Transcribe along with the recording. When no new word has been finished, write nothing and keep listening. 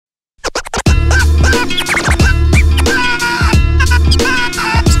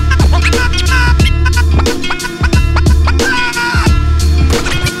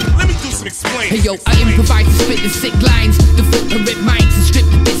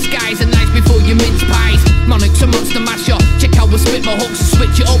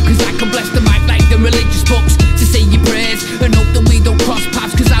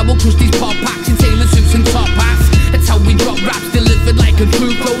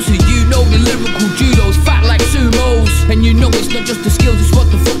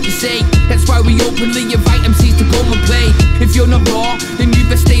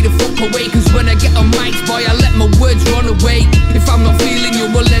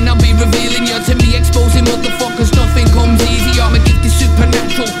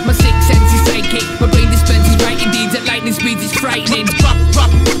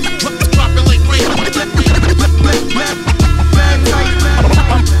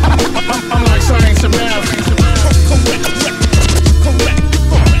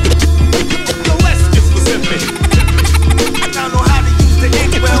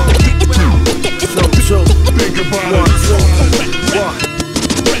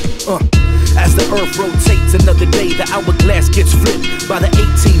earth rotates another day, the hourglass gets flipped. By the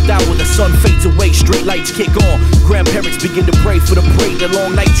 18th hour, the sun fades away, street lights kick on. Grandparents begin to pray for the prey. The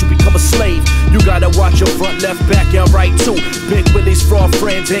long nights you become a slave. You gotta watch your front, left, back, and right too. Big Willie's fraud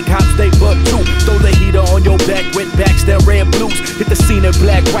friends and cops, they butt too. Throw the heater on your back, wet backs, then red blues. Hit the scene in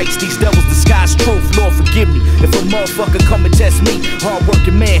black whites, these devils disguise truth. Lord forgive me if a motherfucker come and test me. Hard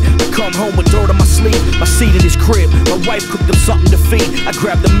working man, I come home with dirt on my sleeve. My seat in his crib, my wife cooked up something to feed. I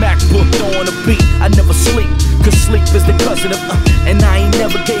grabbed the MacBook, throw on a beat. I never sleep, cause sleep is the cousin of and I ain't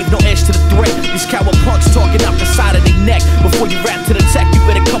never gave no edge to the threat. These coward punks talking out the side of their neck. Before you rap to the tech, you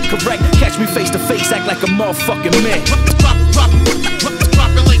better come correct. Catch me face to face, act like a motherfucking man.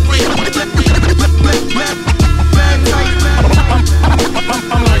 Drop it like rain.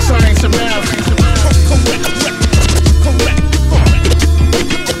 I'm like science and math. Correct.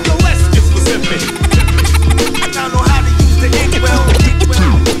 Yo, let's get specific. I know how to use the ink well.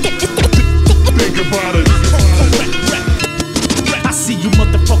 Think about it. I see you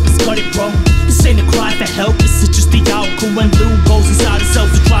motherfuckers got it wrong. This ain't a cry for help, this is just the outcome. When Loon goes inside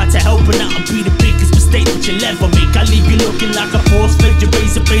himself to try to help, and that'll be the biggest mistake that you'll ever make. I leave you looking like a force fed, your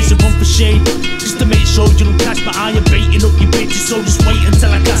razor blades run for shade. Just to make sure you don't catch my eye, you're baiting up your bitches. So just wait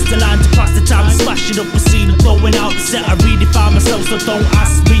until I cast the line to pass the time and smash it up a scene and blowing out the set. I redefine myself, so don't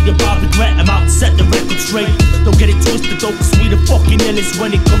ask me about regret. I'm out to set the record straight. Don't get it twisted though, cause we the fucking illest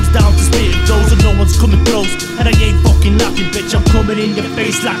when it comes down to spitting flows, and no one's coming close. And I ain't fucking laughing, bitch, I'm coming in your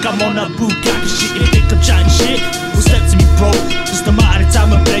face like I'm on a boot and shit. You think I'm chatting shit? Well, step to me, bro. Just a matter of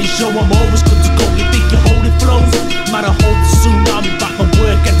time and place. Show I'm always good to go. You think you're holding flows? Might I hold the tsunami back. My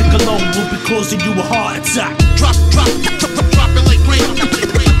work ethic alone will be causing you a heart attack. Drop it like rain.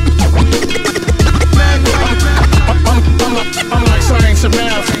 I'm like science and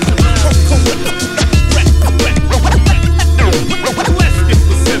math. Let's get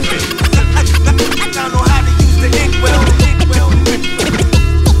specific. I know how to use the ink well.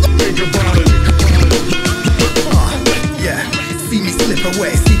 Think about it. Yeah, see me slip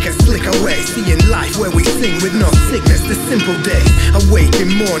away, seek and slick away. Seeing life where we sing with no sickness, the simple days. Awake in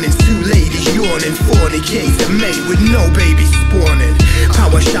mornings, two ladies yawning, fornicates and made with no baby spawning.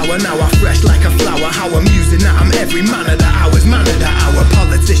 Power shower, now I fresh like a flower. How amusing that I'm every man of the hours, man of the hour.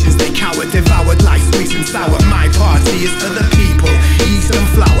 Politicians, they coward, devoured like sweet and sour. My party is for the people, eat some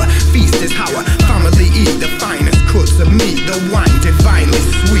flour. Feast is how a family eat the finest cuts of meat. The wine divinely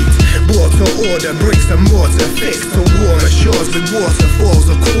sweet, brought to order, bricks and mortar. Fixed to warmer shores with waterfalls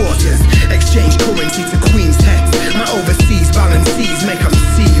of quarters. Exchange currency to Queen's heads. My overseas balances make them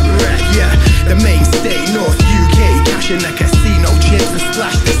see red. Yeah, the mainstay, North UK. Cash in the casino, chips and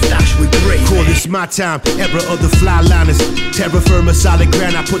splash the stash with great. Call this my time, era of the flyliners. Terra firma, solid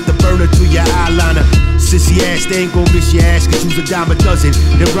ground, I put the burner to your eyeliner. Sissy ass, they ain't gon' miss your ass, cause you's a dime a dozen.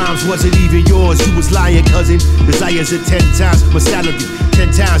 The rhymes wasn't even yours, you was lying, cousin. Desires are 10 times my salary,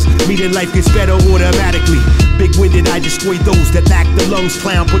 10 times. Meaning life gets better automatically. Big-winded, I destroy those that lack the lungs.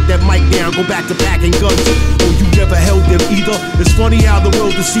 Clown, put that mic down, go back to packing guns. Oh, you never held them either. It's funny how the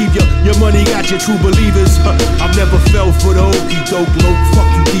world deceived you. Your money got your true believers. I've never fell for the okey doke, low. Fuck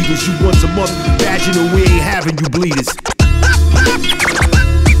you divas, you once a month. Vaginal, we ain't having you bleeders.